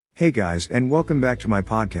Hey guys, and welcome back to my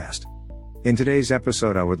podcast. In today's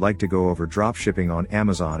episode I would like to go over dropshipping on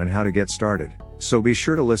Amazon and how to get started, so be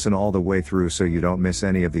sure to listen all the way through so you don't miss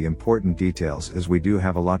any of the important details as we do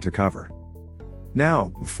have a lot to cover.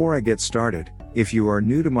 Now, before I get started, if you are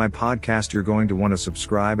new to my podcast you're going to want to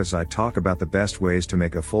subscribe as I talk about the best ways to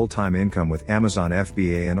make a full-time income with Amazon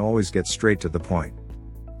FBA and always get straight to the point.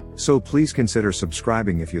 So please consider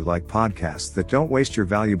subscribing if you like podcasts that don't waste your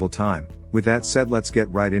valuable time. With that said, let's get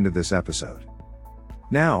right into this episode.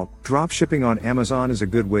 Now, dropshipping on Amazon is a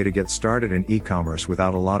good way to get started in e-commerce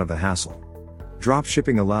without a lot of the hassle.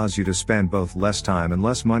 Dropshipping allows you to spend both less time and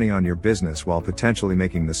less money on your business while potentially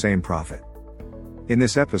making the same profit. In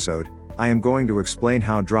this episode, I am going to explain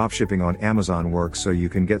how dropshipping on Amazon works so you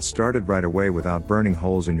can get started right away without burning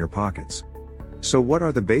holes in your pockets. So what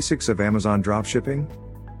are the basics of Amazon dropshipping?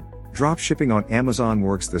 Dropshipping on Amazon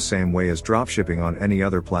works the same way as dropshipping on any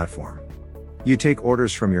other platform. You take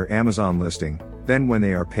orders from your Amazon listing, then when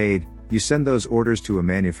they are paid, you send those orders to a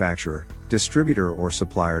manufacturer, distributor or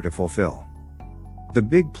supplier to fulfill. The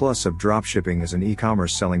big plus of dropshipping as an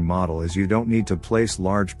e-commerce selling model is you don't need to place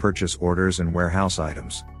large purchase orders and warehouse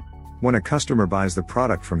items. When a customer buys the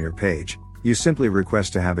product from your page, you simply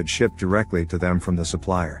request to have it shipped directly to them from the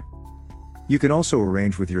supplier. You can also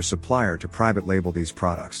arrange with your supplier to private label these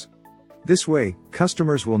products. This way,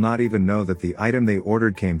 customers will not even know that the item they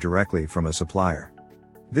ordered came directly from a supplier.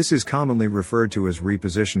 This is commonly referred to as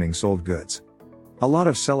repositioning sold goods. A lot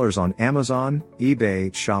of sellers on Amazon,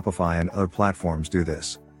 eBay, Shopify and other platforms do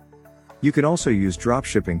this. You can also use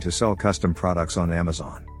dropshipping to sell custom products on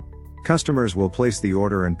Amazon. Customers will place the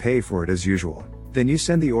order and pay for it as usual, then you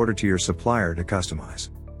send the order to your supplier to customize.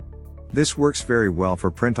 This works very well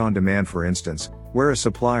for print on demand, for instance, where a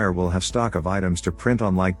supplier will have stock of items to print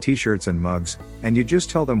on like t-shirts and mugs, and you just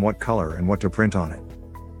tell them what color and what to print on it.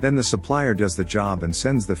 Then the supplier does the job and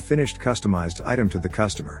sends the finished customized item to the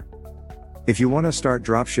customer. If you want to start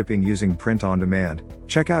dropshipping using print on demand,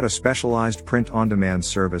 check out a specialized print on demand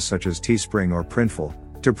service such as Teespring or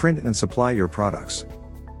Printful to print and supply your products.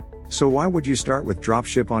 So why would you start with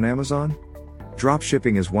dropship on Amazon?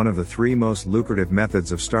 Dropshipping is one of the 3 most lucrative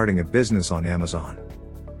methods of starting a business on Amazon.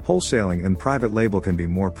 Wholesaling and private label can be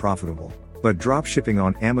more profitable, but dropshipping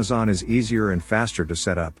on Amazon is easier and faster to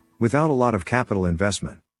set up, without a lot of capital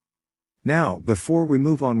investment. Now, before we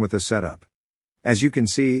move on with the setup, as you can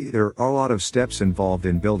see, there are a lot of steps involved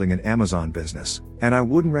in building an Amazon business, and I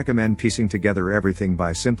wouldn't recommend piecing together everything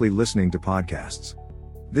by simply listening to podcasts.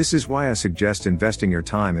 This is why I suggest investing your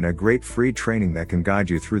time in a great free training that can guide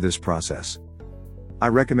you through this process. I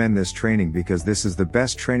recommend this training because this is the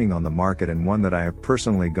best training on the market and one that I have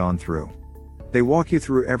personally gone through. They walk you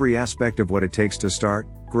through every aspect of what it takes to start,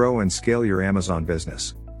 grow and scale your Amazon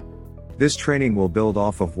business. This training will build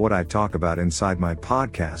off of what I talk about inside my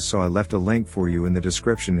podcast, so I left a link for you in the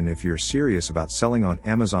description, and if you're serious about selling on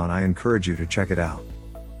Amazon I encourage you to check it out.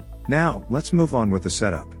 Now, let's move on with the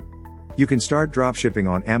setup. You can start dropshipping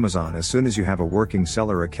on Amazon as soon as you have a working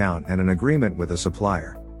seller account and an agreement with a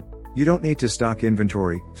supplier. You don't need to stock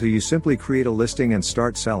inventory, so you simply create a listing and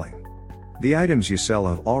start selling. The items you sell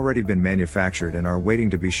have already been manufactured and are waiting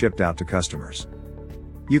to be shipped out to customers.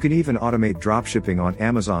 You can even automate dropshipping on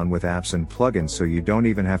Amazon with apps and plugins, so you don't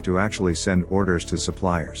even have to actually send orders to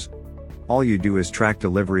suppliers. All you do is track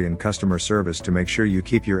delivery and customer service to make sure you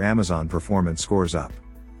keep your Amazon performance scores up.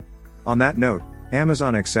 On that note,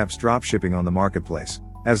 Amazon accepts dropshipping on the marketplace,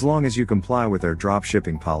 as long as you comply with their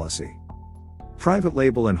dropshipping policy. Private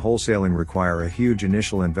label and wholesaling require a huge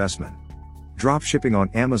initial investment. Dropshipping on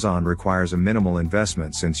Amazon requires a minimal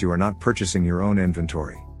investment since you are not purchasing your own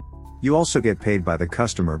inventory. You also get paid by the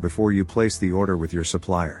customer before you place the order with your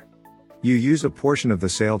supplier. You use a portion of the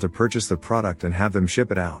sale to purchase the product and have them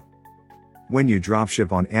ship it out. When you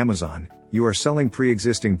dropship on Amazon, you are selling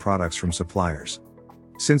pre-existing products from suppliers.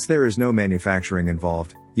 Since there is no manufacturing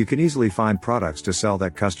involved, you can easily find products to sell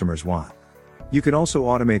that customers want. You can also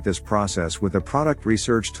automate this process with a product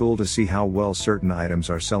research tool to see how well certain items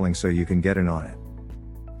are selling so you can get in on it.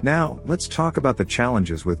 Now, let's talk about the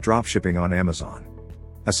challenges with dropshipping on Amazon.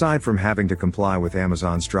 Aside from having to comply with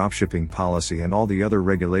Amazon's dropshipping policy and all the other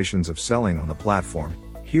regulations of selling on the platform,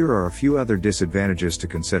 here are a few other disadvantages to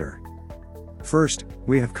consider. First,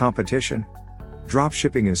 we have competition.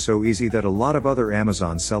 Dropshipping is so easy that a lot of other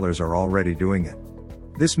Amazon sellers are already doing it.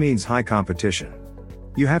 This means high competition.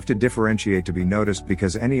 You have to differentiate to be noticed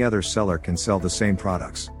because any other seller can sell the same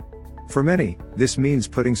products. For many, this means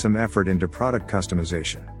putting some effort into product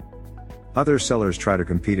customization. Other sellers try to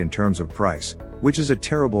compete in terms of price, which is a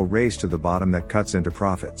terrible race to the bottom that cuts into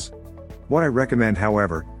profits. What I recommend,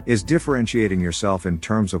 however, is differentiating yourself in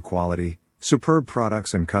terms of quality, superb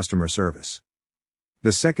products and customer service.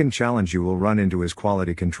 The second challenge you will run into is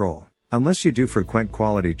quality control. Unless you do frequent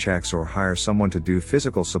quality checks or hire someone to do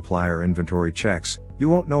physical supplier inventory checks, you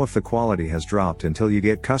won't know if the quality has dropped until you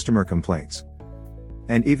get customer complaints.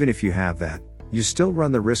 And even if you have that, you still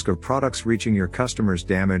run the risk of products reaching your customers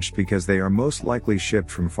damaged because they are most likely shipped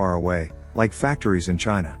from far away, like factories in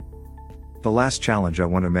China. The last challenge I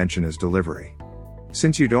want to mention is delivery.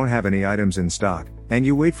 Since you don't have any items in stock, and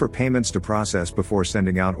you wait for payments to process before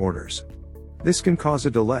sending out orders, this can cause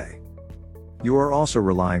a delay. You are also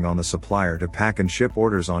relying on the supplier to pack and ship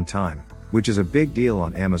orders on time, which is a big deal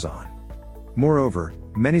on Amazon. Moreover,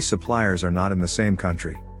 many suppliers are not in the same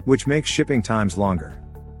country, which makes shipping times longer.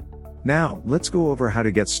 Now, let's go over how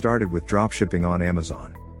to get started with dropshipping on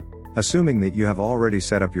Amazon. Assuming that you have already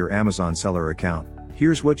set up your Amazon seller account,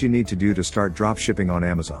 here's what you need to do to start dropshipping on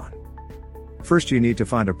Amazon. First, you need to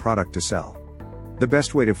find a product to sell. The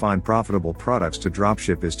best way to find profitable products to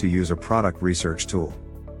dropship is to use a product research tool.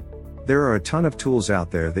 There are a ton of tools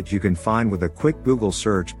out there that you can find with a quick Google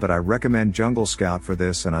search, but I recommend Jungle Scout for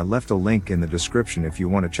this, and I left a link in the description if you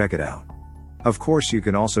want to check it out. Of course, you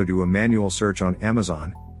can also do a manual search on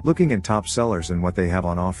Amazon, looking at top sellers and what they have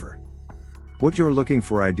on offer. What you're looking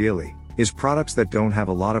for ideally is products that don't have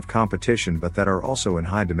a lot of competition but that are also in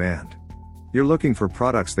high demand. You're looking for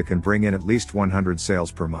products that can bring in at least 100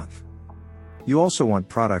 sales per month. You also want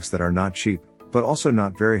products that are not cheap, but also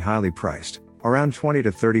not very highly priced, around $20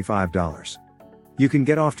 to $35. You can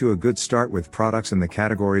get off to a good start with products in the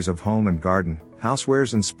categories of home and garden,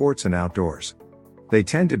 housewares and sports and outdoors. They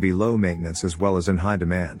tend to be low maintenance as well as in high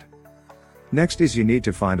demand. Next is you need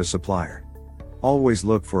to find a supplier. Always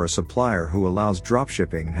look for a supplier who allows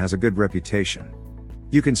dropshipping and has a good reputation.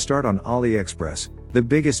 You can start on AliExpress, the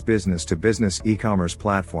biggest business-to-business e-commerce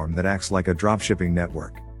platform that acts like a dropshipping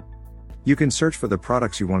network. You can search for the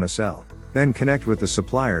products you want to sell, then connect with the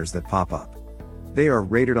suppliers that pop up. They are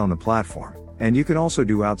rated on the platform, and you can also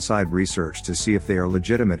do outside research to see if they are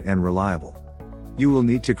legitimate and reliable. You will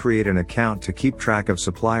need to create an account to keep track of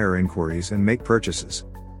supplier inquiries and make purchases.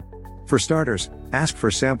 For starters, ask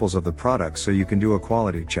for samples of the product so you can do a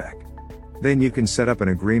quality check. Then you can set up an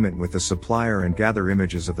agreement with the supplier and gather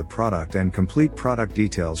images of the product and complete product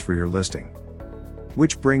details for your listing.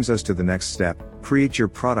 Which brings us to the next step: create your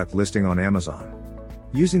product listing on Amazon.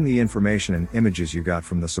 Using the information and images you got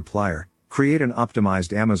from the supplier, create an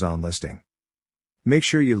optimized Amazon listing. Make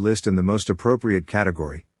sure you list in the most appropriate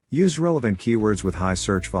category, use relevant keywords with high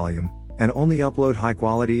search volume, and only upload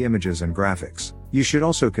high-quality images and graphics. You should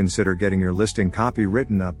also consider getting your listing copy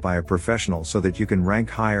written up by a professional so that you can rank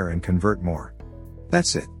higher and convert more.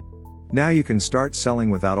 That's it. Now you can start selling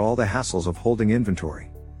without all the hassles of holding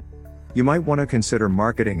inventory. You might want to consider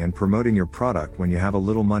marketing and promoting your product when you have a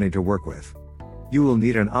little money to work with. You will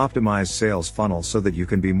need an optimized sales funnel so that you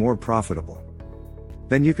can be more profitable.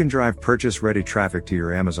 Then you can drive purchase-ready traffic to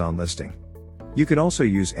your Amazon listing. You can also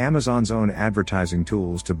use Amazon's own advertising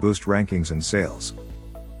tools to boost rankings and sales.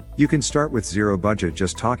 You can start with zero budget,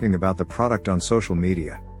 just talking about the product on social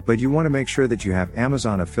media, but you want to make sure that you have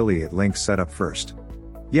Amazon affiliate links set up first.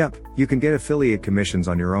 Yep, you can get affiliate commissions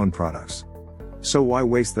on your own products. So why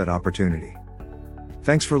waste that opportunity?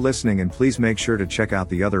 Thanks for listening, and please make sure to check out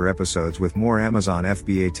the other episodes with more Amazon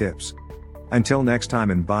FBA tips. Until next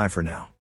time, and bye for now.